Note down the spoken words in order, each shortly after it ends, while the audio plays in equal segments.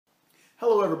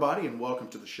Hello everybody and welcome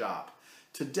to the shop.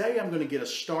 Today I'm going to get a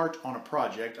start on a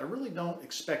project. I really don't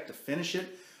expect to finish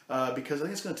it because I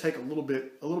think it's going to take a little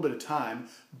bit of time,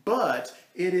 but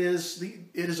it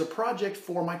is a project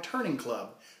for my turning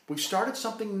club. We've started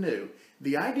something new.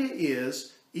 The idea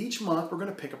is each month we're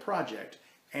going to pick a project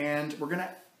and we're going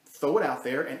to throw it out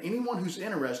there, and anyone who's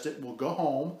interested will go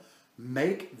home,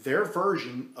 make their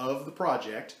version of the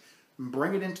project,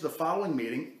 bring it into the following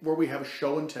meeting where we have a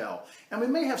show and tell. And we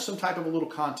may have some type of a little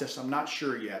contest, I'm not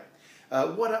sure yet.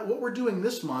 What we're doing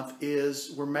this month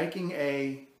is we're making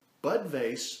a bud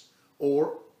vase,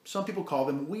 or some people call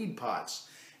them weed pots.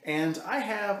 And I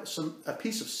have a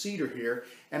piece of cedar here,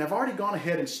 and I've already gone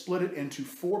ahead and split it into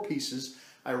 4 pieces.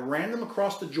 I ran them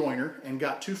across the joiner and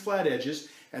got 2 flat edges,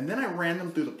 and then I ran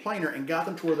them through the planer and got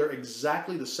them to where they're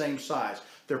exactly the same size.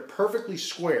 They're perfectly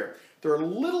square. They're a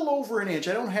little over an inch.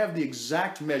 I don't have the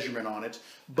exact measurement on it,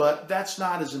 but that's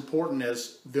not as important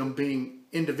as them being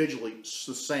individually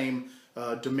the same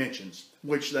dimensions,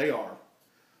 which they are.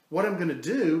 What I'm going to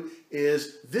do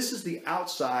is, this is the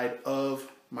outside of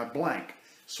my blank.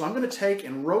 So I'm going to take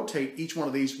and rotate each one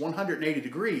of these 180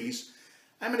 degrees.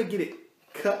 I'm going to get it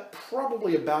cut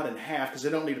probably about in half because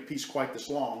I don't need a piece quite this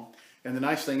long. And the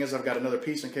nice thing is I've got another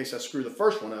piece in case I screw the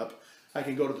first one up. I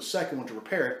can go to the second one to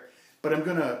repair it. But I'm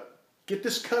going to get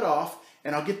this cut off,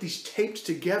 and I'll get these taped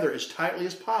together as tightly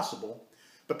as possible.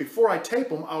 But before I tape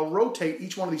them, I'll rotate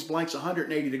each one of these blanks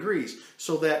 180 degrees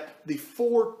so that the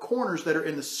 4 corners that are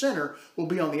in the center will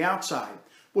be on the outside.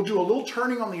 We'll do a little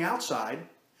turning on the outside.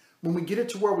 When we get it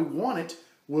to where we want it,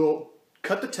 we'll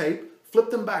cut the tape,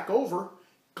 flip them back over,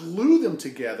 glue them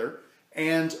together,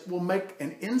 and we'll make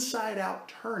an inside-out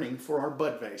turning for our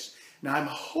bud vase. Now I'm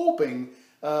hoping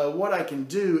what I can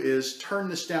do is turn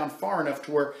this down far enough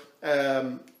to where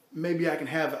maybe I can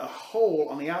have a hole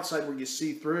on the outside where you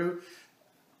see through.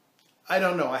 I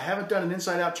don't know. I haven't done an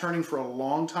inside-out turning for a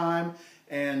long time,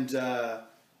 and so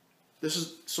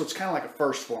it's kind of like a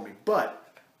first for me.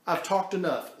 But I've talked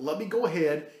enough. Let me go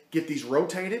ahead, get these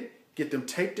rotated, get them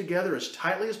taped together as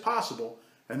tightly as possible,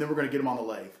 and then we're going to get them on the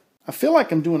lathe. I feel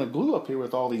like I'm doing a glue up here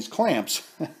with all these clamps,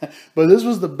 but this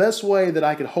was the best way that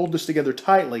I could hold this together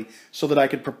tightly so that I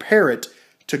could prepare it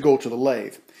to go to the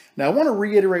lathe. Now I want to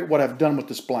reiterate what I've done with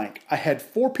this blank. I had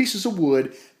 4 pieces of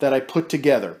wood that I put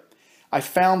together. I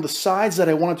found the sides that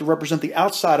I wanted to represent the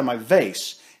outside of my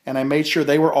vase, and I made sure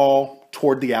they were all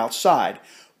toward the outside.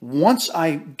 Once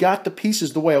I got the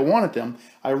pieces the way I wanted them,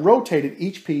 I rotated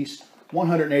each piece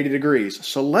 180 degrees.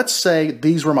 So let's say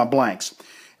these were my blanks,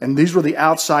 and these were the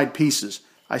outside pieces.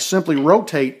 I simply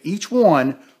rotate each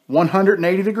one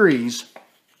 180 degrees,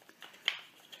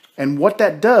 and what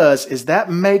that does is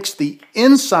that makes the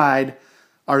inside,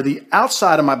 or the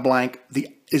outside of my blank,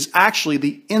 is actually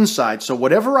the inside. So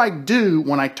whatever I do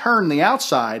when I turn the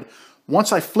outside,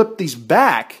 once I flip these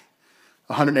back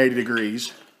 180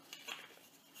 degrees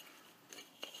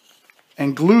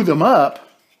and glue them up,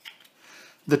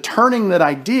 the turning that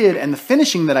I did and the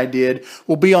finishing that I did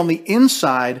will be on the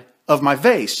inside of my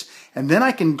vase. And then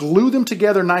I can glue them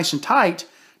together nice and tight,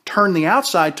 turn the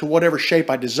outside to whatever shape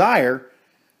I desire,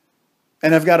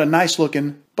 and I've got a nice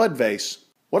looking bud vase.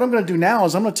 What I'm going to do now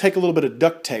is I'm going to take a little bit of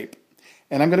duct tape,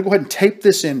 and I'm going to go ahead and tape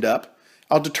this end up.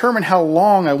 I'll determine how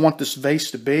long I want this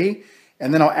vase to be,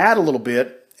 and then I'll add a little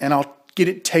bit, and I'll get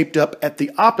it taped up at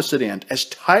the opposite end as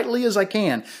tightly as I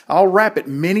can. I'll wrap it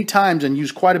many times and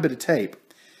use quite a bit of tape.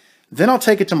 Then I'll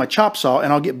take it to my chop saw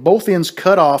and I'll get both ends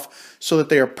cut off so that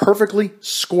they are perfectly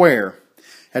square.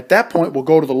 At that point, we'll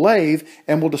go to the lathe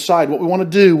and we'll decide what we want to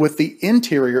do with the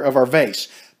interior of our vase,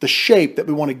 the shape that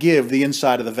we want to give the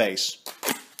inside of the vase.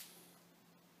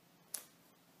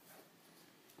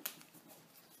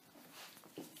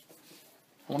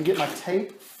 I want to get my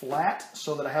tape flat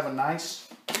so that I have a nice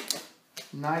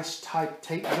tight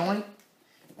tape joint,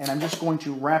 and I'm just going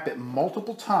to wrap it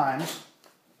multiple times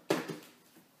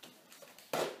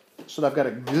so that I've got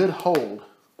a good hold.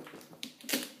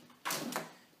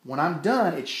 When I'm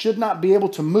done, it should not be able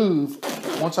to move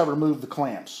once I remove the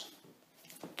clamps.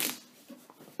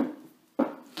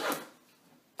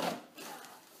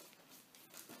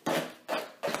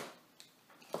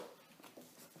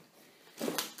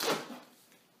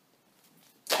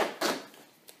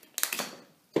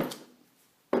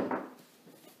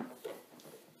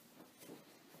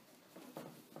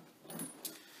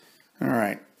 All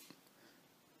right.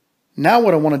 Now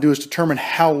what I want to do is determine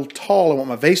how tall I want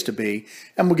my vase to be,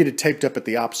 and we'll get it taped up at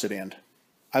the opposite end.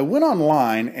 I went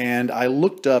online and I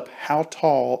looked up how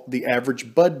tall the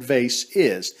average bud vase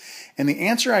is, and the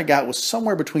answer I got was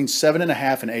somewhere between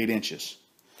 7.5 and 8 inches.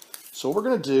 So what we're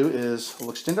going to do is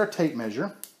we'll extend our tape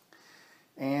measure,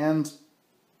 and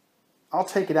I'll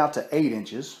take it out to 8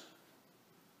 inches.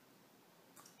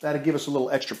 That'll give us a little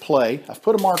extra play. I've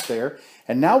put a mark there,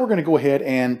 and now we're going to go ahead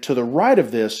and to the right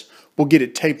of this, we'll get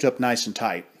it taped up nice and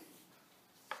tight.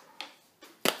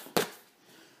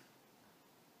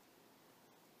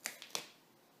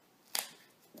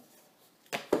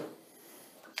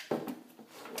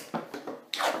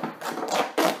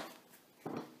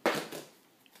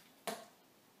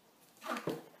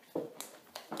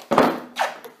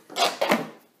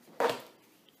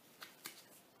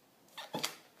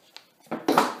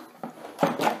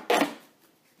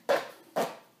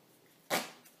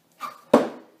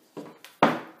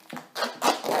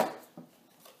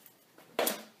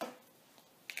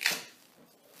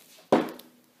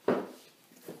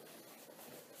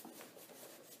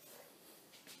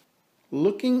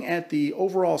 Looking at the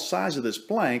overall size of this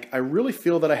blank, I really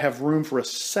feel that I have room for a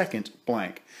second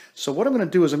blank. So what I'm going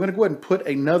to do is I'm going to go ahead and put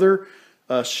another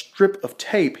strip of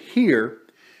tape here.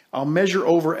 I'll measure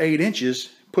over 8 inches,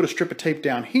 put a strip of tape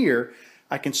down here.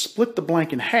 I can split the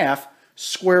blank in half,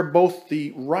 square both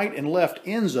the right and left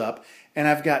ends up, and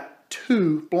I've got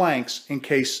 2 blanks in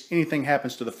case anything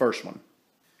happens to the first one.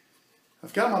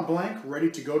 I've got my blank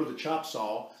ready to go to the chop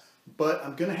saw. But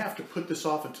I'm going to have to put this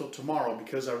off until tomorrow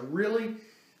because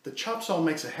the chop saw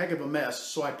makes a heck of a mess,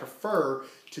 so I prefer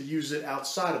to use it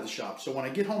outside of the shop. So when I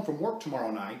get home from work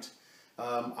tomorrow night,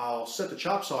 I'll set the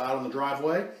chop saw out on the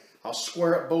driveway, I'll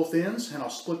square up both ends, and I'll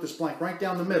split this blank right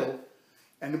down the middle,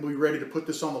 and then we'll be ready to put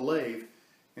this on the lathe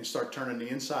and start turning the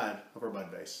inside of our bud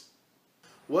vase.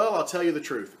 Well, I'll tell you the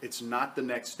truth, it's not the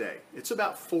next day. It's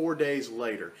about 4 days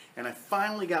later, and I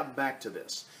finally got back to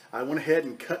this. I went ahead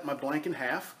and cut my blank in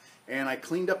half, and I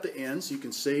cleaned up the ends. You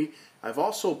can see I've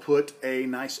also put a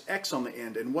nice X on the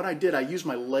end, and what I did, I used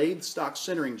my lathe stock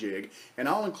centering jig, and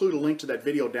I'll include a link to that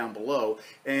video down below,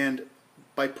 and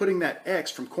by putting that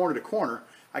X from corner to corner,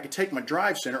 I can take my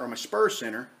drive center or my spur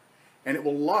center, and it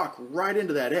will lock right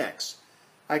into that X.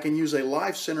 I can use a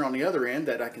live center on the other end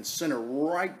that I can center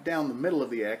right down the middle of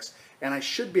the X, and I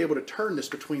should be able to turn this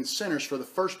between centers for the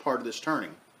first part of this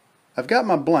turning. I've got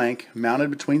my blank mounted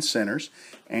between centers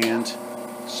and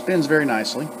spins very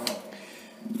nicely.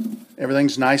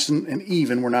 Everything's nice and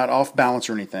even. We're not off balance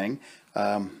or anything.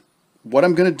 What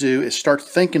I'm going to do is start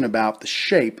thinking about the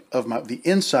shape of the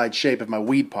inside shape of my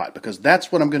weed pot, because that's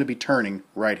what I'm going to be turning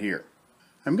right here.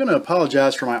 I'm going to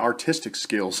apologize for my artistic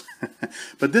skills,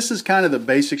 but this is kind of the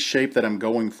basic shape that I'm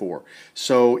going for.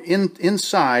 So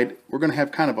inside, we're going to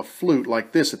have kind of a flute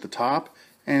like this at the top,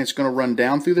 and it's going to run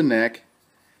down through the neck,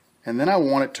 and then I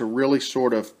want it to really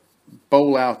sort of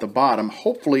bow out the bottom.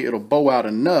 Hopefully it'll bow out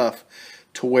enough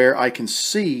to where I can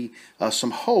see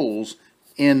some holes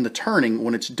in the turning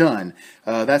when it's done.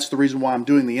 That's the reason why I'm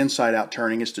doing the inside out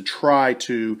turning, is to try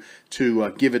to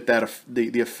give it that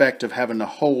the effect of having the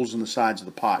holes in the sides of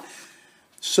the pot.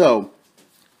 So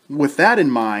with that in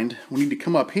mind, we need to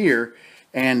come up here,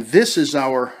 and this is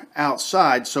our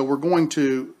outside, so we're going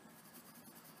to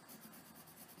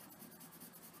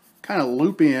kind of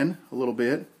loop in a little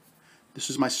bit. This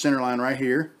is my center line right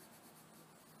here.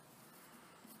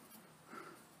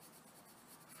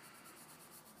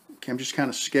 Okay, I'm just kind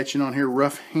of sketching on here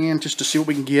rough hand just to see what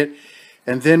we can get,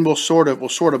 and then we'll sort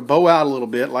of bow out a little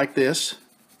bit like this.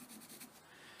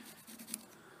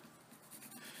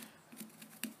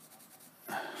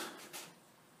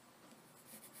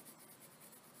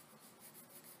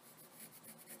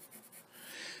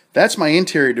 That's my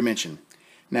interior dimension.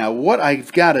 Now what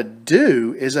I've got to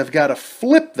do is I've got to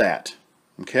flip that,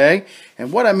 okay?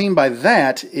 And what I mean by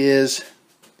that is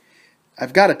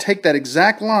I've got to take that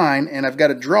exact line and I've got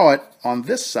to draw it on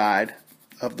this side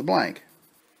of the blank.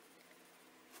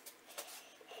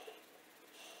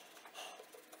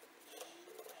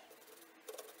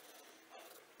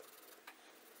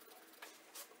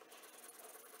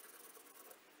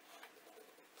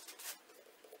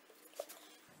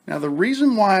 Now the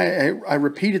reason why I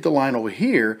repeated the line over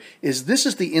here is this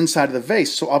is the inside of the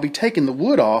vase, so I'll be taking the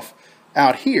wood off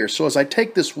out here. So as I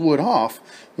take this wood off,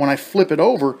 when I flip it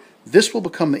over, this will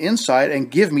become the inside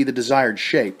and give me the desired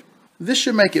shape. This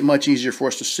should make it much easier for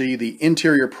us to see the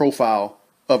interior profile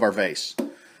of our vase.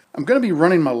 I'm going to be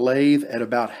running my lathe at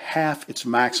about half its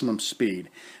maximum speed.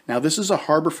 Now this is a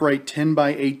Harbor Freight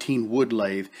 10x18 wood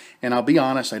lathe, and I'll be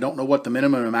honest, I don't know what the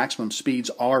minimum and maximum speeds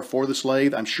are for this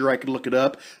lathe. I'm sure I could look it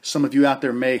up. Some of you out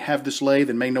there may have this lathe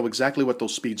and may know exactly what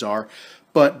those speeds are.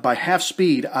 But by half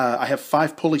speed, I have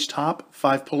 5 pulleys top,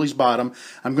 5 pulleys bottom.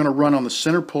 I'm going to run on the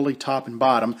center pulley top and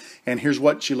bottom, and here's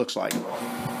what she looks like.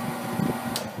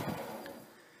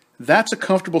 That's a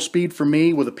comfortable speed for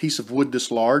me with a piece of wood this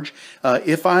large.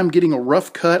 If I'm getting a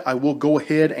rough cut, I will go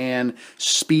ahead and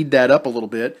speed that up a little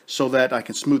bit so that I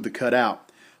can smooth the cut out.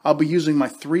 I'll be using my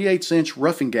 3/8 inch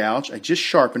roughing gouge. I just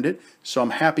sharpened it, so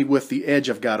I'm happy with the edge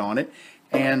I've got on it.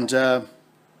 And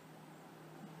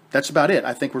that's about it.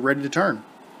 I think we're ready to turn.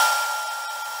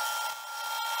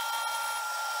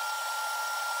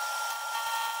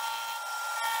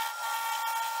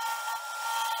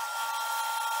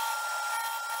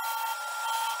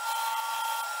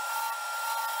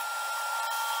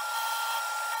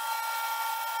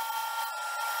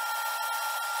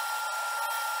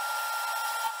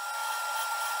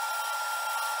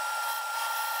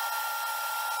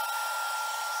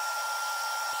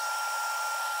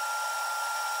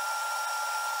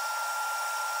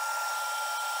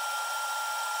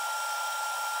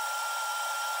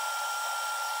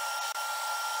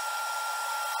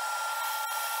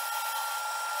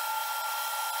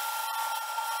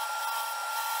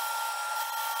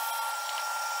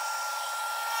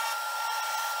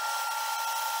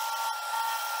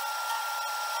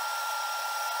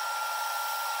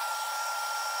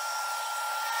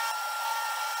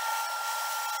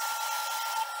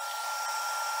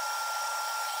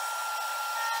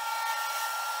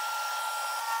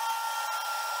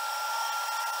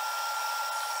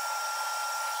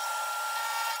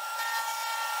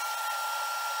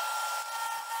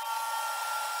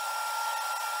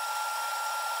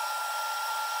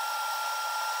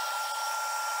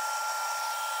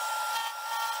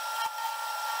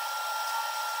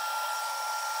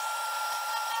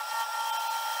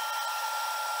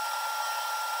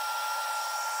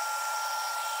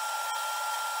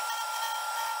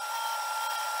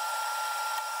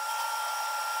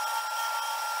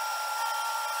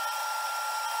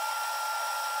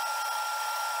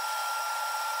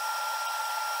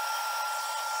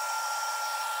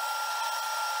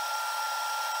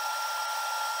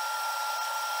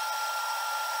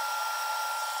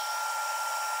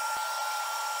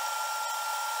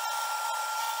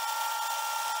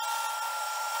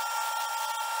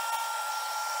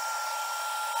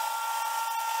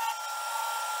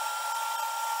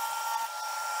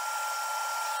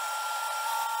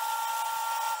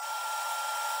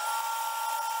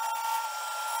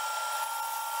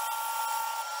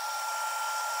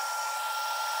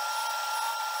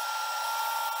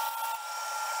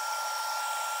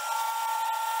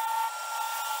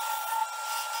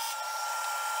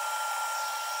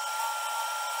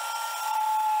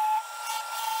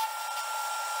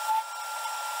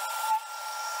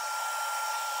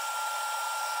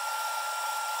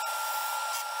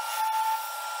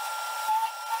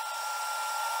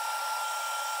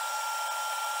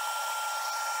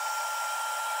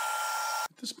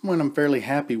 At this point, I'm fairly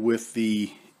happy with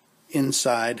the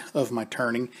inside of my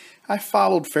turning. I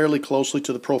followed fairly closely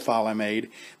to the profile I made.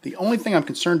 The only thing I'm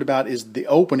concerned about is the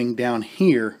opening down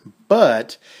here,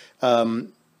 but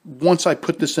once I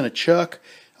put this in a chuck,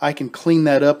 I can clean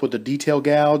that up with a detail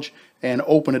gouge and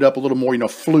open it up a little more,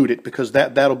 flute it, because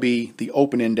that'll be the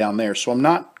open end down there. So I'm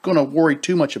not going to worry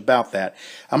too much about that.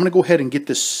 I'm going to go ahead and get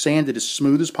this sanded as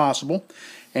smooth as possible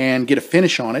and get a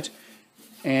finish on it,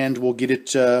 and we'll get it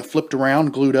flipped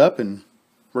around, glued up, and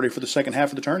ready for the second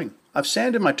half of the turning. I've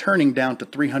sanded my turning down to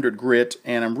 300 grit,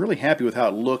 and I'm really happy with how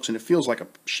it looks, and it feels like a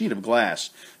sheet of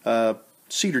glass.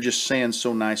 Cedar just sands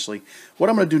so nicely. What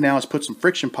I'm going to do now is put some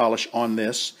friction polish on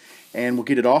this, and we'll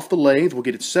get it off the lathe, we'll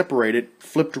get it separated,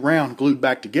 flipped around, glued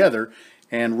back together,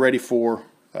 and ready for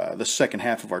the second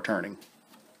half of our turning.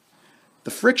 The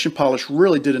friction polish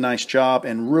really did a nice job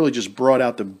and really just brought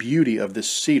out the beauty of this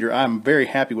cedar. I'm very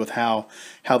happy with how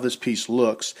this piece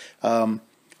looks. I'm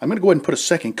going to go ahead and put a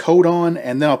second coat on,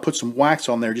 and then I'll put some wax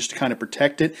on there just to kind of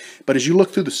protect it. But as you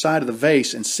look through the side of the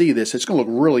vase and see this, it's going to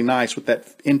look really nice with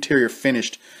that interior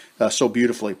finished so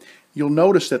beautifully. You'll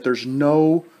notice that there's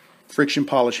no friction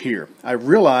polish here. I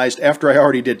realized after I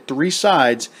already did 3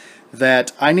 sides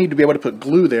that I need to be able to put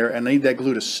glue there, and I need that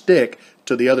glue to stick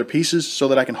to the other pieces so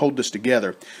that I can hold this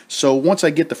together. So once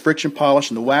I get the friction polish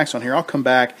and the wax on here, I'll come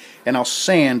back and I'll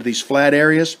sand these flat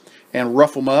areas and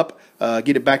rough them up,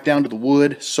 get it back down to the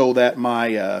wood so that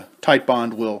my tight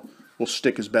bond will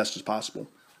stick as best as possible.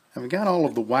 And we got all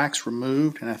of the wax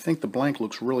removed, and I think the blank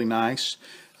looks really nice.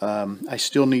 I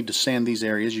still need to sand these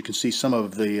areas. You can see some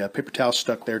of the paper towel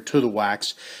stuck there to the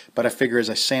wax, but I figure as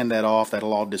I sand that off,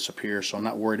 that'll all disappear, so I'm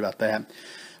not worried about that.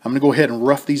 I'm going to go ahead and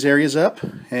rough these areas up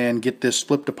and get this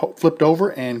flipped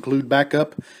over and glued back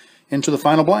up into the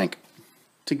final blank.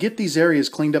 To get these areas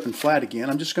cleaned up and flat again,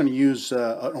 I'm just going to use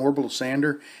an orbital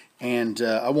sander and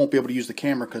I won't be able to use the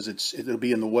camera because it'll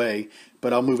be in the way,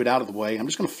 but I'll move it out of the way. I'm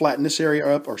just going to flatten this area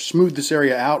up, or smooth this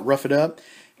area out, rough it up,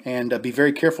 and be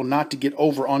very careful not to get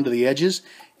over onto the edges,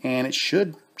 and it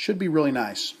should be really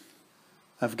nice.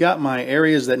 I've got my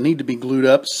areas that need to be glued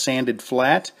up sanded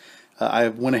flat. I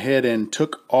went ahead and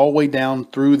took all the way down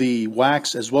through the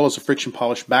wax as well as the friction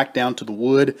polish back down to the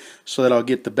wood so that I'll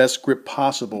get the best grip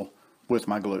possible with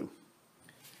my glue.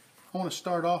 I want to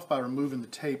start off by removing the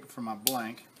tape from my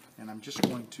blank, and I'm just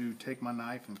going to take my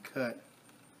knife and cut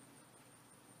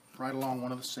right along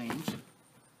one of the seams.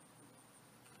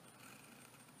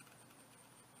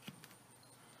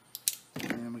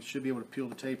 And we should be able to peel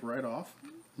the tape right off.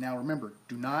 Now remember,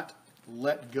 do not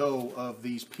let go of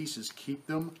these pieces. Keep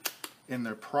them in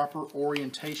their proper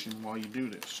orientation while you do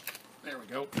this. There we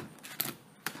go.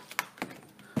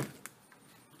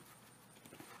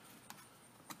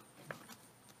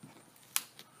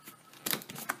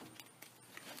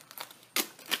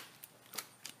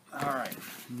 Alright,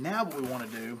 now what we want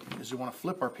to do is we want to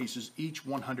flip our pieces each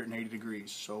 180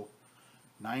 degrees. So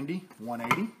 90,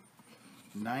 180,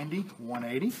 90,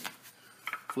 180.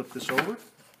 Flip this over.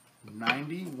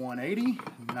 90, 180,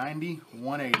 90,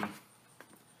 180.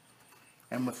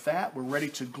 And with that, we're ready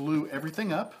to glue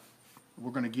everything up.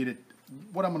 We're going to get it,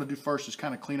 what I'm going to do first is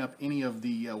kind of clean up any of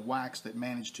the wax that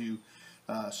managed to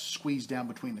squeeze down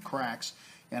between the cracks.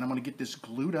 And I'm going to get this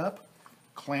glued up,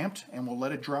 clamped, and we'll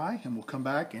let it dry, and we'll come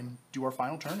back and do our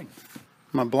final turning.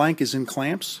 My blank is in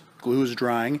clamps, glue is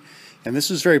drying, and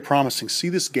this is very promising. See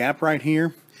this gap right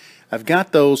here? I've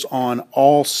got those on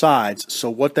all sides, so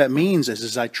what that means is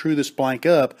as I true this blank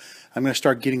up, I'm going to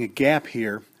start getting a gap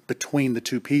here between the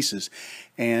two pieces.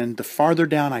 And the farther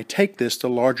down I take this, the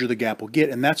larger the gap will get,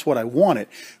 and that's what I wanted.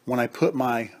 When I put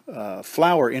my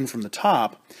flower in from the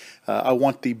top, I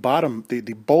want the bottom, the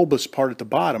bulbous part at the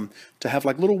bottom, to have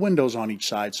like little windows on each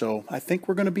side. So I think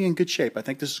we're going to be in good shape. I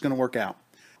think this is going to work out.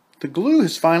 The glue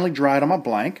has finally dried on my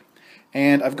blank,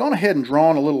 and I've gone ahead and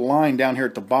drawn a little line down here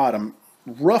at the bottom,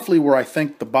 roughly where I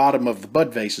think the bottom of the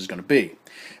bud vase is going to be.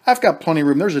 I've got plenty of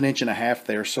room. There's 1.5 inches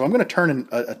there, so I'm going to turn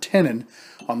a tenon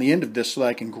on the end of this so that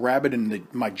I can grab it in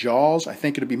my jaws. I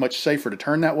think it'll be much safer to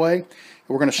turn that way.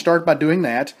 We're going to start by doing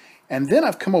that, and then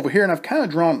I've come over here and I've kind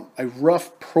of drawn a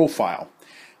rough profile.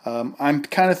 I'm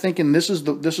kind of thinking this is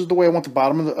the way I want the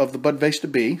bottom of the bud vase to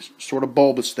be, sort of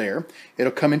bulbous there.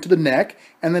 It'll come into the neck,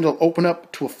 and then it'll open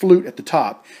up to a flute at the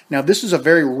top. Now this is a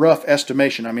very rough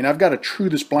estimation. I mean, I've got to true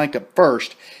this blank up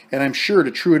first, and I'm sure to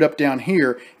true it up down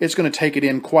here, it's going to take it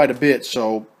in quite a bit.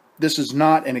 So this is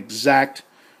not an exact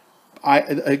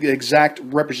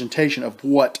representation of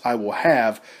what I will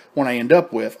have when I end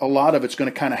up with. A lot of it's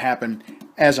going to kind of happen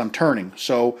as I'm turning.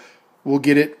 So we'll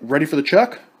get it ready for the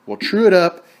chuck, we'll true it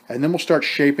up, and then we'll start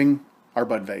shaping our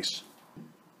bud vase.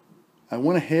 I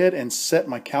went ahead and set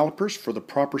my calipers for the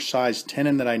proper size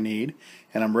tenon that I need,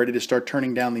 and I'm ready to start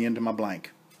turning down the end of my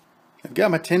blank. I've got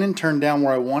my tenon turned down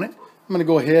where I want it. I'm going to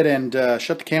go ahead and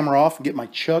shut the camera off, get my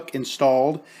chuck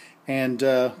installed, and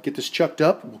get this chucked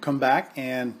up. We'll come back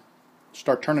and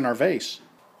start turning our vase.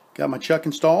 Got my chuck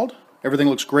installed. Everything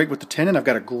looks great with the tenon. I've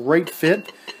got a great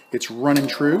fit. It's running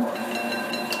true.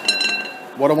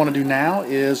 What I want to do now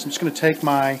is I'm just going to take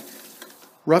my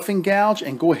roughing gouge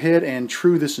and go ahead and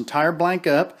true this entire blank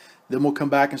up. Then we'll come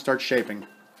back and start shaping.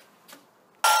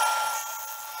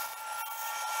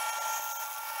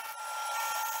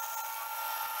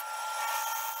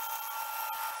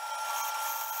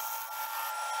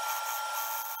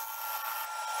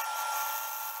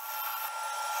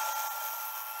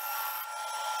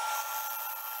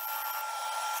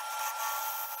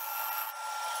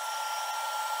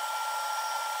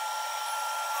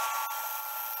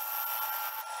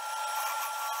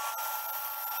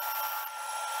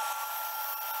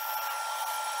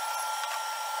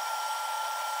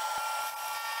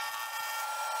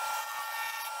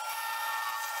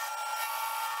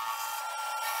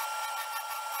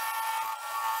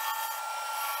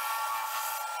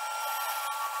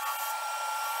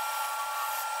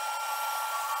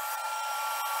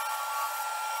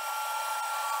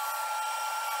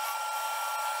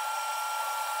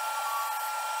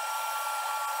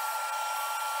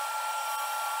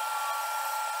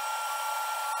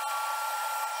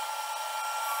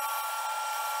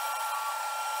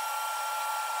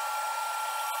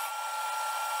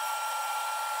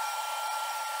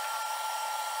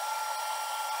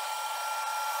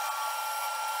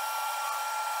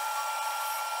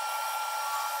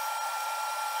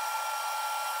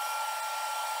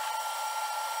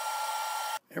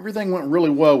 Everything went really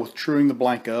well with truing the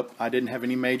blank up. I didn't have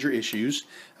any major issues.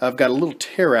 I've got a little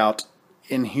tear out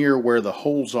in here where the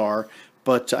holes are,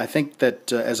 but I think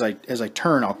that as I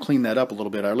turn, I'll clean that up a little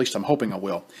bit, or at least I'm hoping I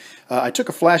will. I took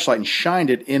a flashlight and shined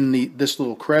it in this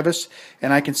little crevice,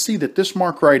 and I can see that this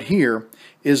mark right here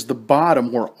is the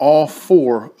bottom where all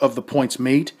 4 of the points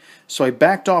meet. So I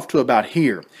backed off to about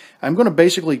here. I'm going to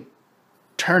basically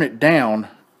turn it down,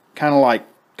 kind of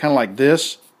like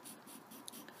this.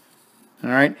 All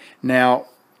right. Now,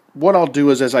 what I'll do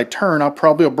is as I turn, I'll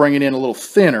probably bring it in a little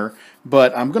thinner,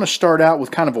 but I'm going to start out with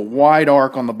kind of a wide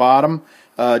arc on the bottom,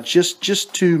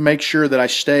 just to make sure that I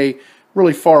stay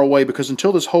really far away, because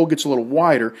until this hole gets a little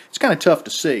wider, it's kind of tough to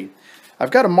see.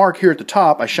 I've got a mark here at the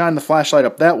top. I shine the flashlight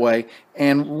up that way,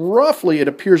 and roughly it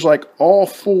appears like all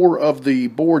 4 of the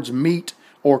boards meet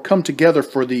or come together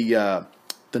for the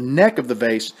neck of the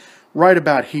vase right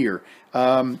about here.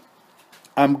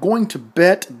 I'm going to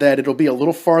bet that it'll be a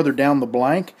little farther down the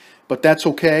blank, but that's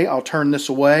okay. I'll turn this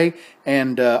away,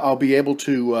 and I'll be able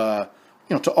to,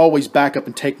 to always back up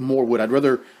and take more wood. I'd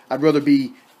rather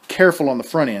be careful on the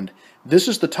front end. This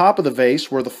is the top of the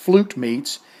vase where the flute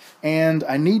meets, and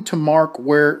I need to mark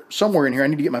where, somewhere in here, I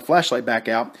need to get my flashlight back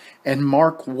out and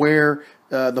mark where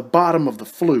the bottom of the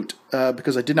flute,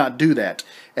 because I did not do that.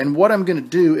 And what I'm going to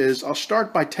do is I'll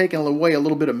start by taking away a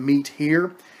little bit of meat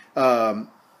here,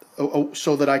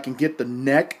 so that I can get the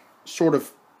neck sort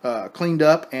of cleaned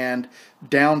up and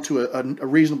down to a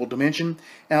reasonable dimension.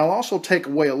 And I'll also take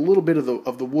away a little bit of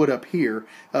the wood up here.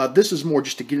 This is more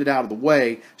just to get it out of the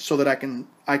way, so that I can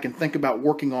think about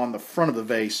working on the front of the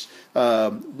vase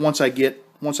once I get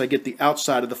the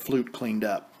outside of the flute cleaned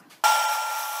up.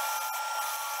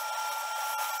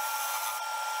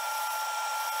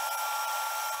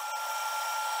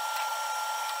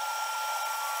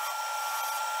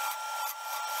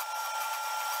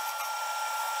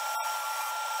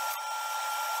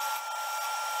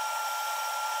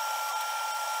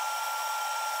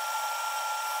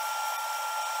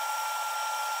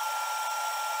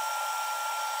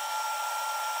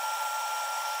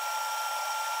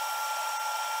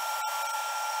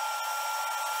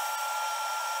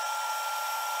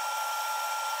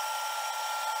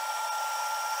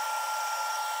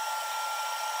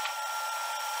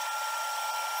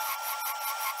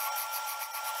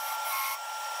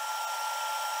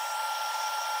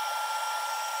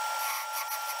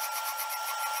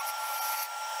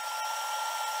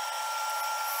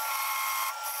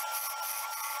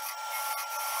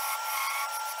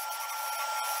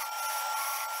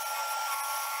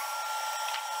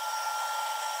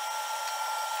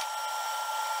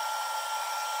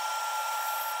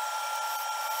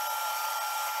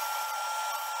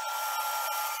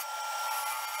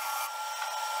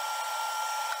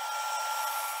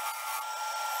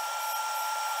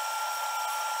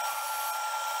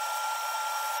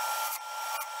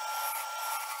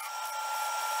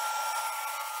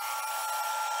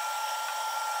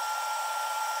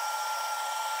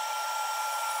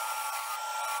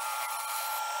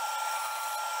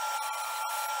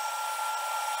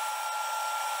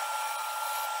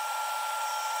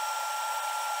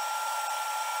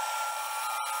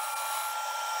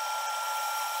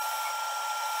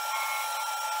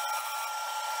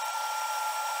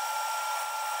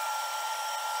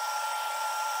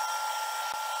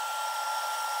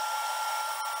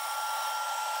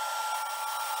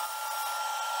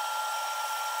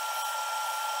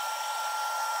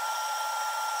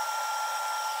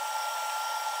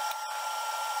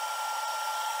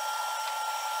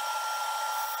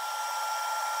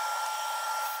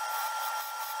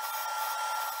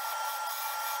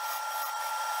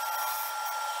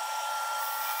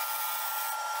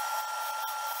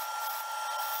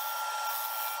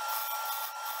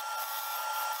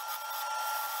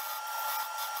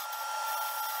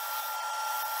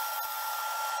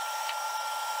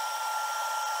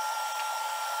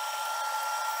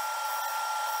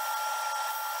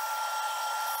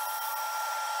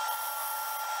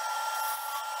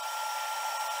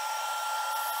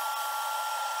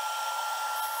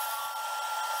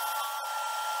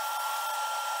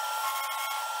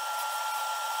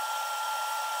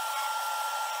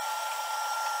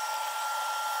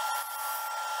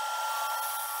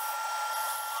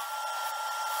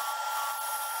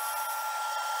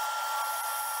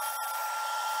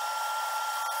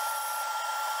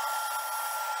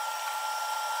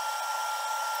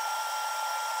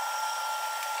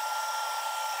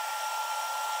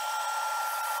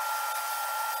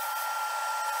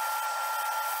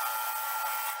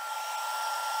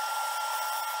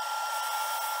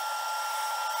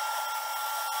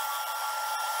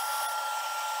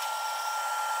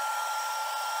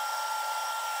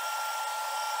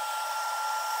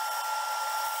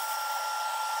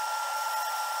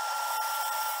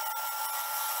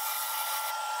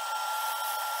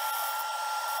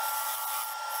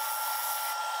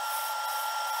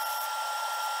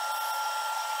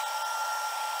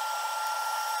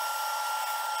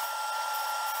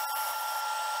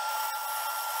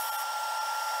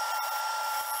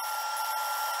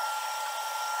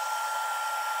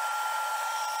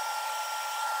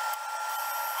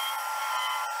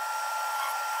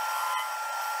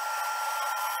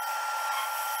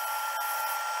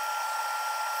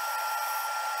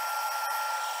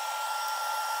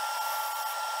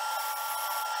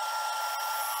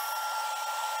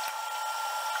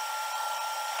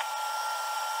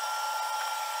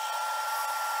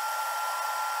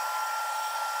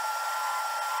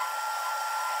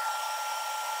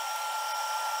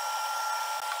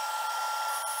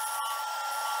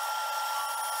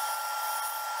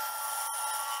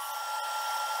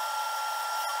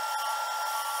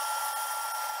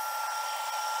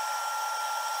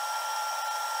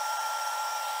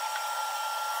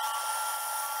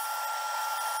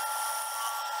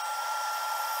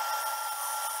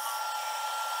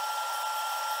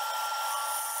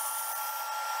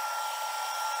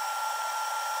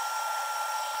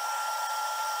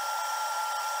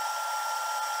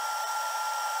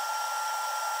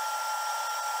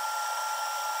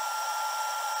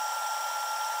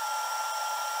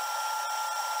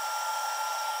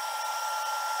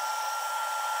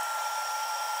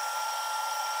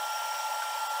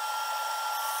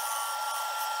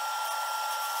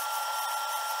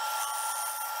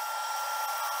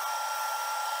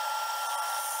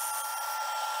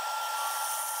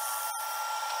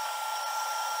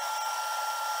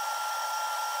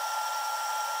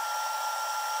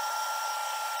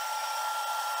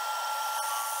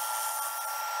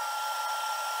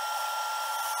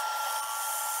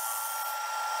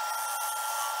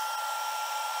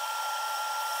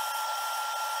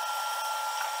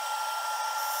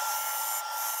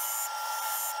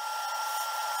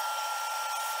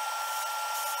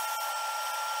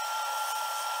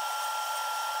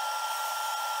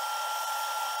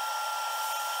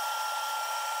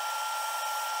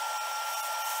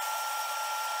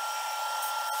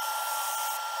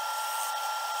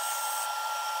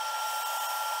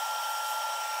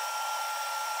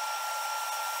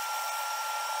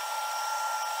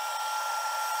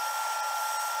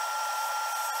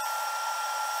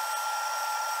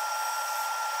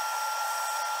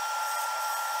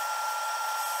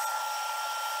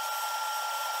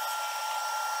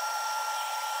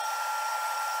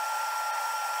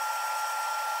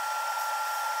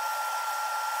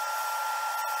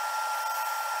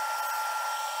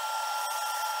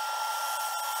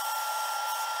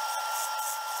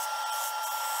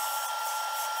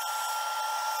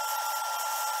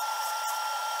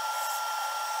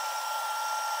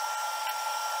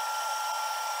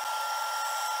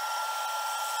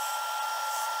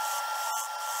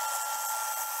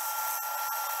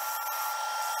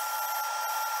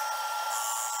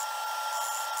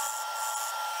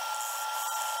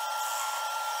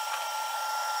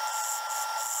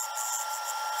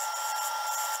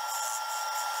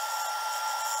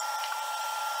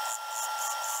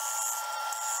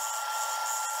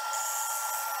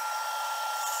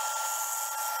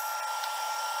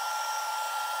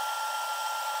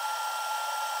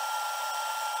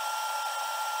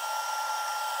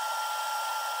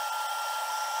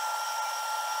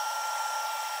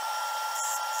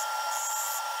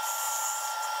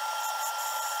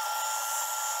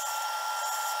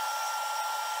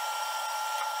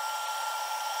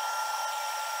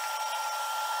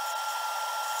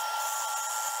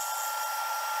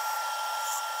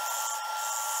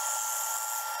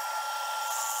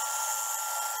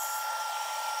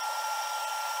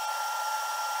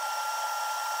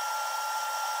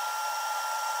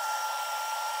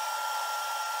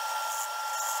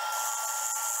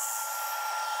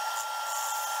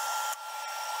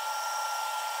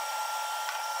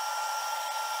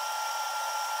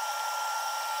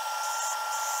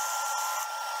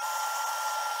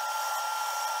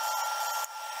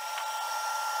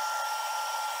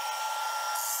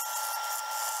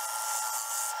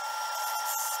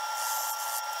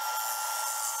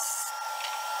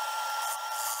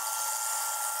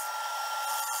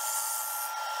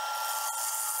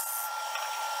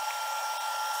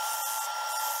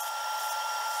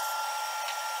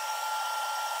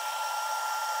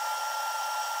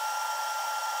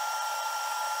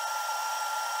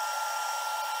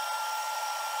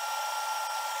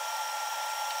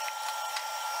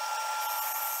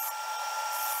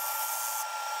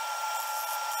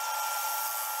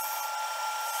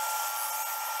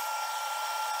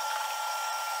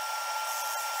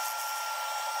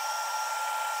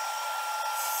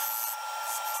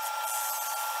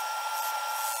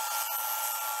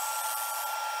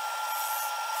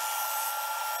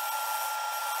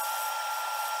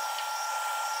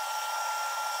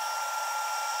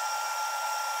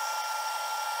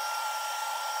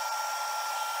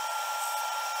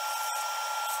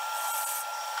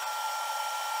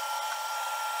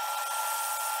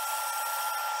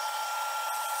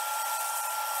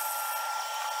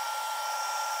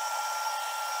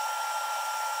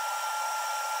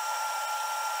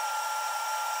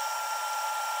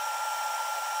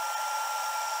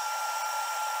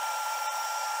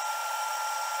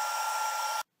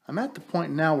 I'm at the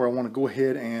point now where I want to go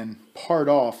ahead and part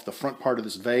off the front part of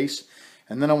this vase,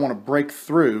 and then I want to break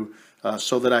through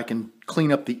so that I can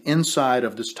clean up the inside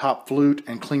of this top flute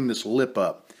and clean this lip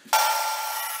up.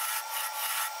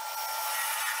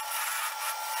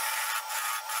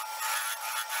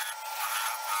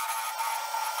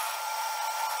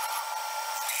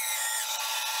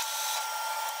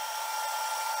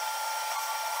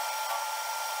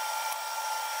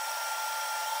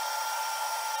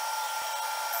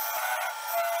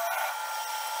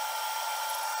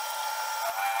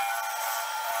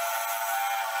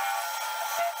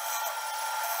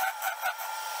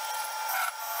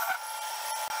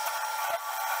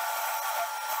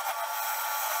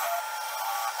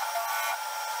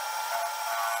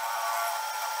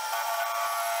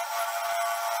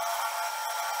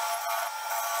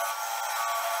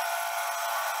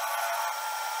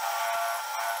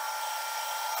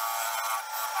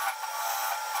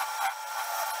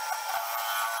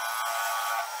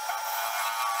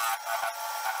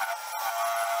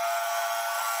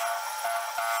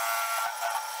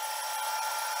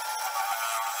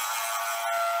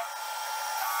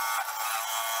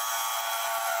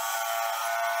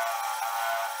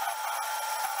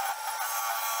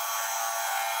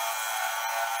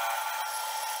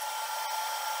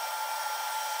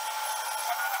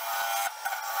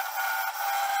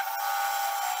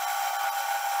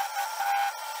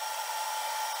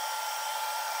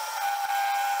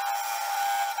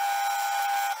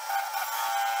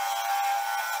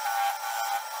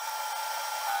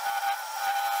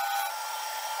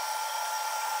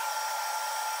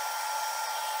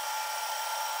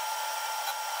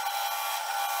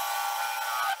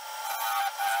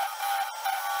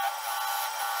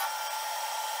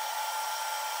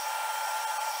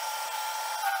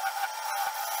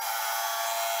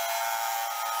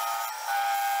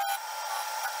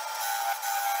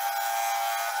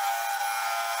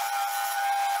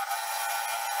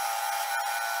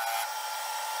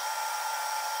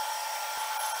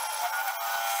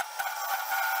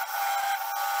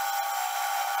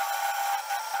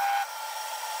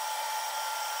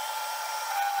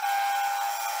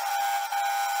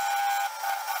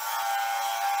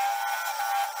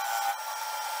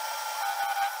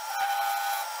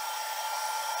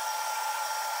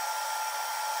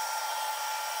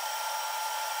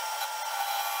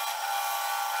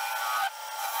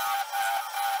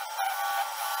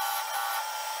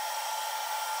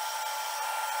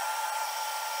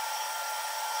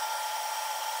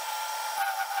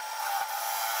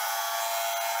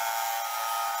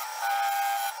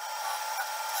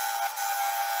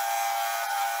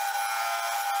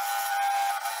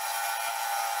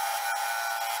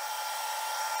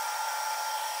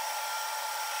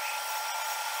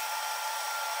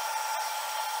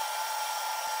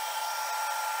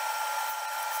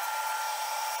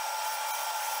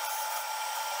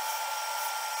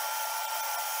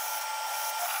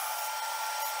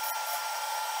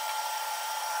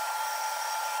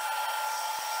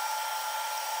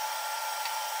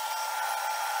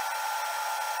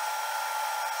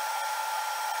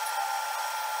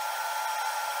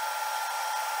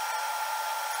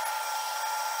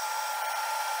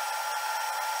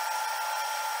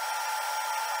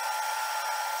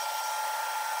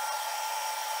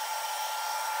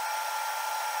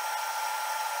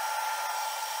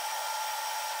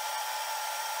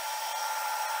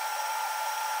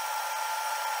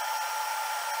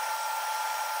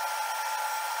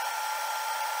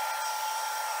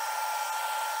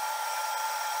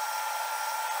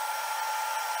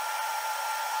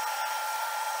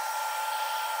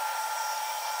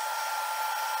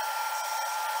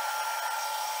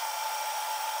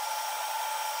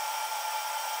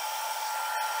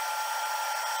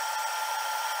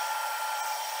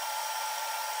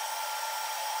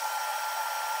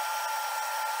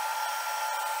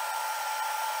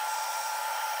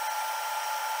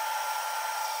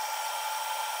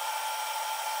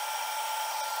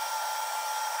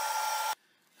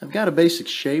 I've got a basic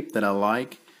shape that I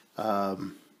like.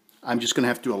 I'm just going to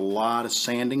have to do a lot of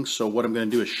sanding, so what I'm going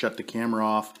to do is shut the camera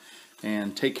off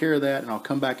and take care of that, and I'll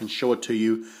come back and show it to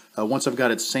you once I've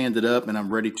got it sanded up and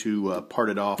I'm ready to part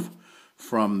it off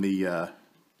from the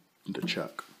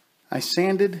chuck. I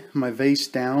sanded my vase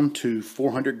down to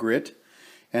 400 grit,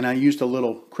 and I used a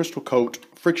little crystal coat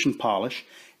friction polish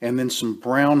and then some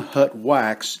brown hut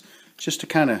wax just to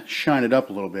kind of shine it up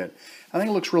a little bit. I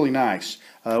think it looks really nice.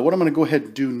 What I'm going to go ahead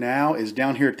and do now is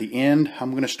down here at the end,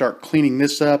 I'm going to start cleaning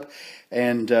this up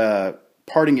and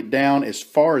parting it down as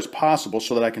far as possible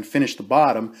so that I can finish the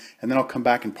bottom, and then I'll come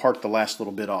back and part the last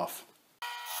little bit off.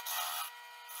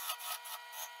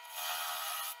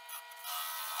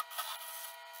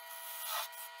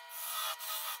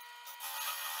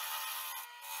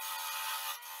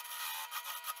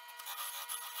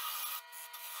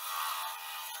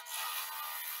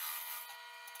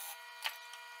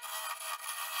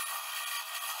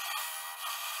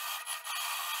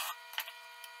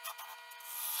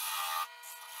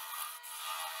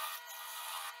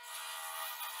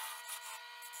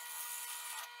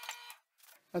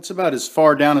 That's about as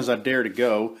far down as I dare to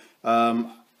go.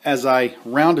 As I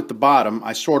rounded the bottom,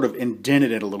 I sort of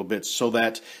indented it a little bit so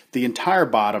that the entire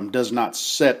bottom does not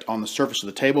set on the surface of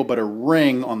the table, but a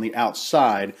ring on the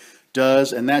outside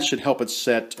does, and that should help it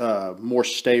set more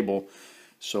stable.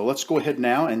 So let's go ahead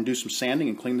now and do some sanding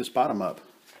and clean this bottom up.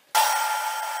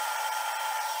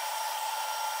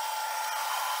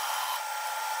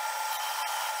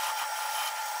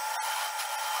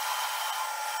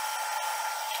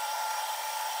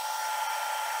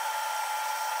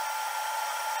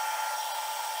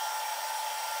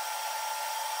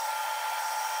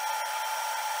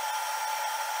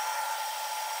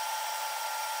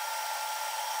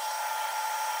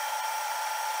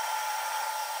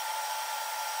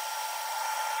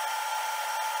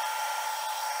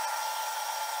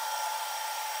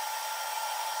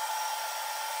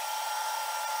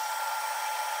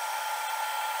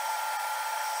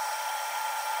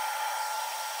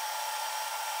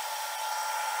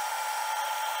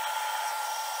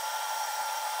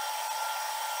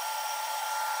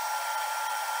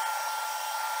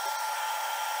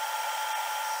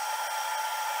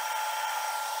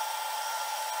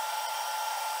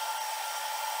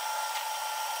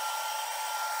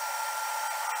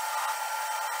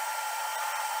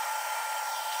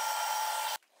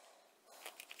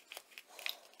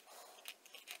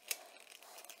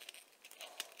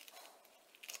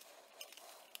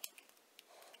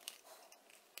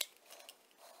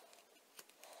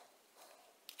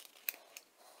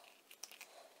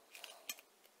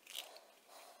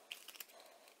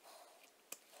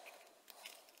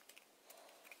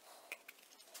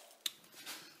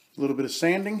 A little bit of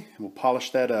sanding, and we'll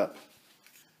polish that up.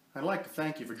 I'd like to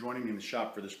thank you for joining me in the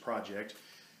shop for this project.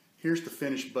 Here's the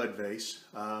finished bud vase.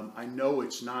 I know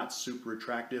it's not super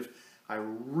attractive. I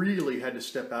really had to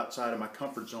step outside of my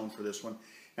comfort zone for this one,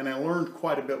 and I learned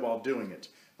quite a bit while doing it.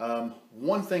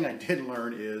 One thing I did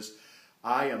learn is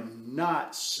I am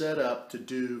not set up to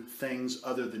do things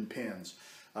other than pins.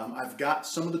 I've got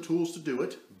some of the tools to do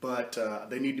it, but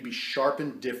they need to be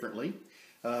sharpened differently.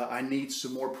 I need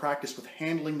some more practice with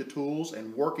handling the tools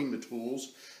and working the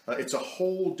tools. It's a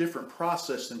whole different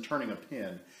process than turning a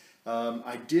pin.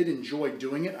 I did enjoy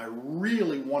doing it. I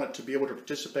really wanted to be able to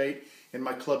participate in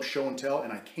my club show and tell,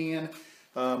 and I can.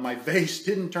 My vase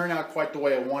didn't turn out quite the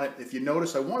way I wanted. If you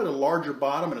notice, I wanted a larger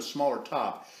bottom and a smaller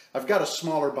top. I've got a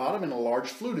smaller bottom and a large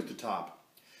flute at the top.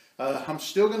 I'm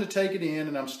still going to take it in,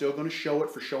 and I'm still going to show it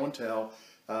for show and tell.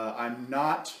 I'm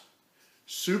not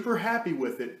super happy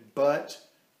with it, but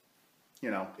you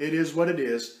know, it is what it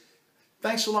is.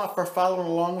 Thanks a lot for following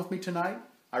along with me tonight.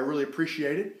 I really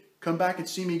appreciate it. Come back and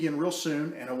see me again real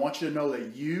soon, and I want you to know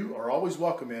that you are always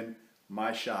welcome in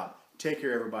my shop. Take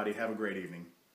care, everybody. Have a great evening.